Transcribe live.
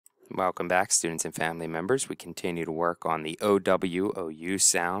Welcome back, students and family members. We continue to work on the OW-OU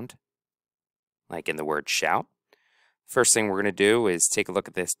sound, like in the word shout. First thing we're going to do is take a look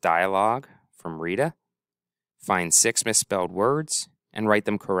at this dialogue from Rita, find 6 misspelled words, and write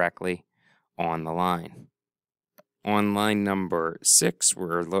them correctly on the line. On line number 6,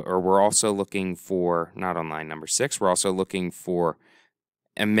 we're also looking for, not on line number 6, we're also looking for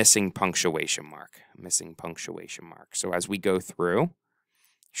a missing punctuation mark. So as we go through,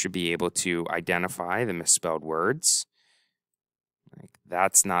 should be able to identify the misspelled words. Like,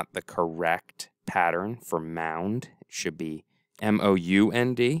 that's not the correct pattern for mound. It should be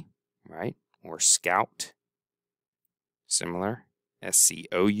M-O-U-N-D, right? Or scout. Similar,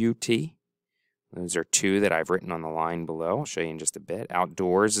 S-C-O-U-T. Those are 2 that I've written on the line below. I'll show you in just a bit.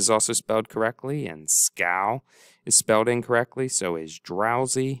 Outdoors is also spelled correctly, and scowl is spelled incorrectly, so is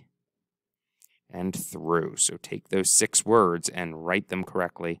drowsy and through. So take those 6 words and write them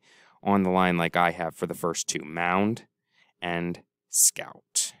correctly on the line like I have for the first 2, mound and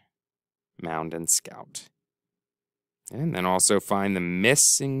scout. Mound and scout. And then also find the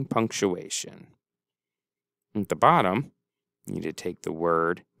missing punctuation. At the bottom, you need to take the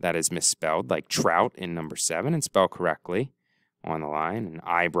word that is misspelled, like trout in number 7, and spell correctly on the line. And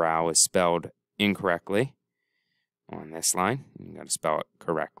eyebrow is spelled incorrectly on this line. You got to spell it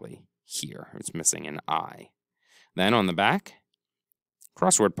correctly here. It's missing an I. Then on the back,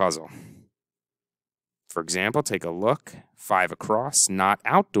 crossword puzzle. For example, take a look. 5 across, not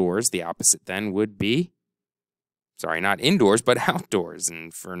outdoors. The opposite then would be, not indoors, but outdoors.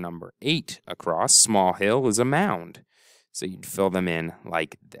 And for number 8 across, small hill is a mound. So you'd fill them in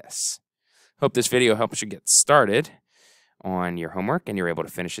like this. Hope this video helps you get started on your homework and you're able to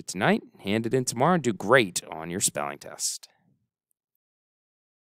finish it tonight, hand it in tomorrow, and do great on your spelling test.